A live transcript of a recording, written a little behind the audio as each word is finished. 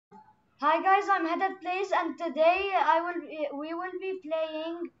Hi guys, I'm Headed Plays, and today we will be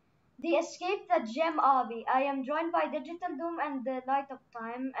playing the Escape the Gem Obby. I am joined by Digital Doom and the Light of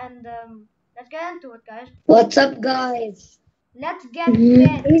Time, and let's get into it, guys. What's up, guys? Let's get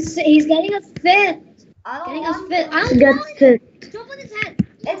fit. He's getting us fit. I don't Getting us want fit. to. I don't want it. Jump on his head.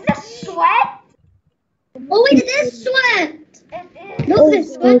 Is this sweat? Oh wait, it is sweat. It is. Look,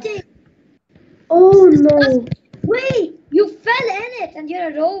 it's sweating. Oh no! Wait, you fell in it and you're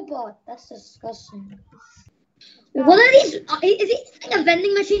a robot. That's disgusting. What are these? Is he like a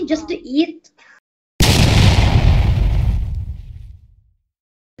vending machine just to eat?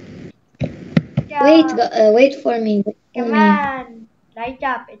 Wait for me. Come on, light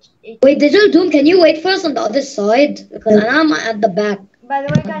up. Wait, Digital Doom, can you wait for us on the other side? Because I'm at the back. By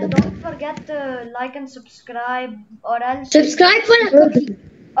the way, guys, don't forget to like and subscribe, or else Subscribe for a cookie.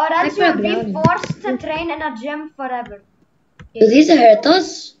 Or else you'll be forced to train in a gym forever. Do these hurt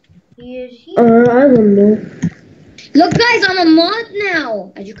us? I don't know. Look, guys, I'm a mod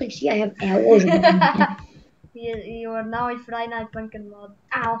now. As you can see, I have arrows. You are now a Friday Night Pumpkin mod.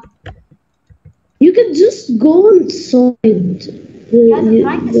 Ow. You can just go inside. Guys, I'm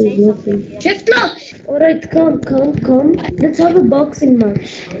trying to say something here. Shift lock. Alright, come. Let's have a boxing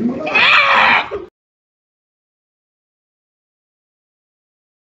match.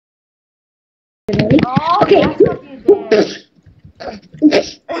 Oh, Okay. that's what you did.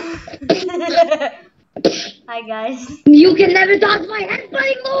 Hi guys. You can never dodge my head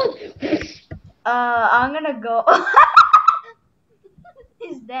flying move. I'm gonna go.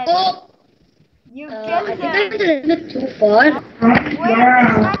 He's dead. Oh. You I killed think I him. went a little too far. Wait,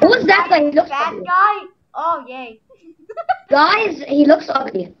 Who's that guy? He looks bad ugly. guy? Oh, yay. Guys, he looks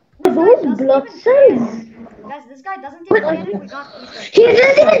ugly. Those blood cells. Guys, this guy doesn't even care if we got eaten. He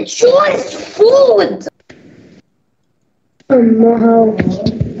doesn't even choose food. I don't know how.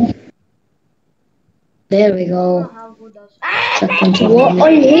 There we I don't know go. how good does. Well, I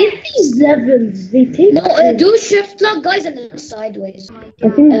hate these levels. They take. No, do shift lock, guys, and then sideways. I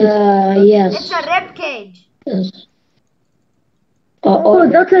think. Yes. It's a rib cage. Yes. Oh,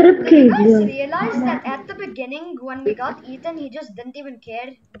 that's a rib Did you cage. guys Yeah. realize that at the beginning when we got eaten, he just didn't even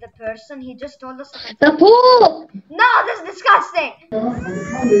care, the person, he just told us to continue. The poop! No, this is disgusting!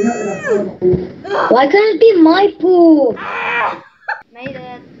 Why can't it be my poop? Made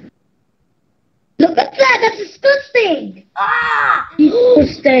it. Look at that, that's disgusting! Ah!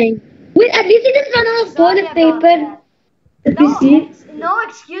 Interesting. Wait, at least he didn't run out of Sorry toilet about paper. that. Let me see. No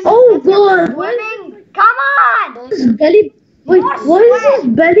excuses. Oh, Let's get God. swimming. Come on! This belly. Wait, More why is sweat.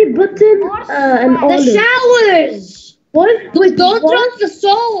 this belly button More and sweat. olive? The showers! What? Wait, don't drop the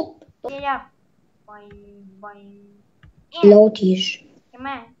soap! Yeah. Boing, boing. Floaties. Come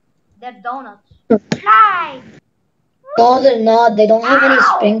on. They're donuts. Fly! No, they're not. They don't have any Ow! I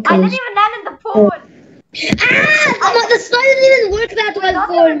sprinkles. didn't even land in the pool. Ah! Come on, the slide didn't even work that We well don't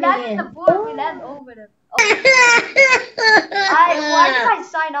for even land in the me. pool. We land over it. Why did I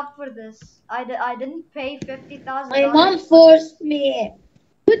sign up for this? I didn't pay $50,000. My mom forced me.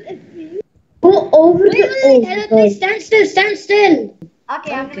 Go over Wait, the. Ella, please stand still, stand still.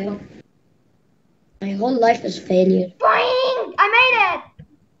 Okay, I'm gonna go. My whole life is failure. Boing! I made it!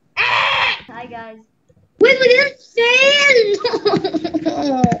 Hi guys. Wait, we didn't fail!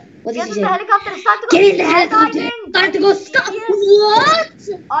 What did Get he in say? the helicopter. It's time to go. Get in the helicopter! skydiving. Time to go stop! What?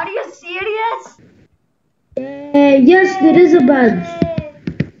 Are you serious? Yes, there is a badge.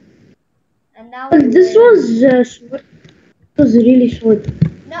 And now This was short. It was really short.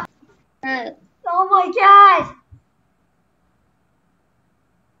 no. Oh my gosh!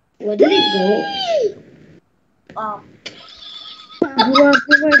 Where did he go? Oh.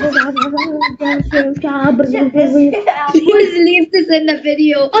 Please leave this in the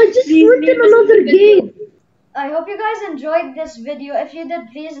video. I just went in another game. I hope you guys enjoyed this video. If you did,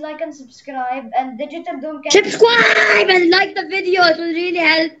 please like and subscribe. And Digital Doom can. Subscribe and like the video. It will really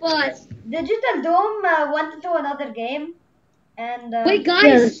help us. Digital Doom went to another game, and Wait, guys,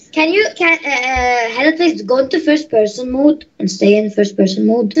 Yes. can Hello, please go into first person mode and stay in first person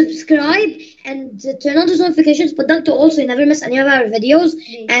mode. Subscribe and turn on those notifications. Put that to also you never miss any of our videos.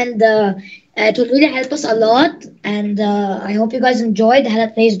 please. And it will really help us a lot. And I hope you guys enjoyed. Hello,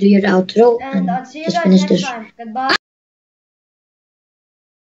 please do your outro. And I'll see you just guys finish next this. time. Goodbye.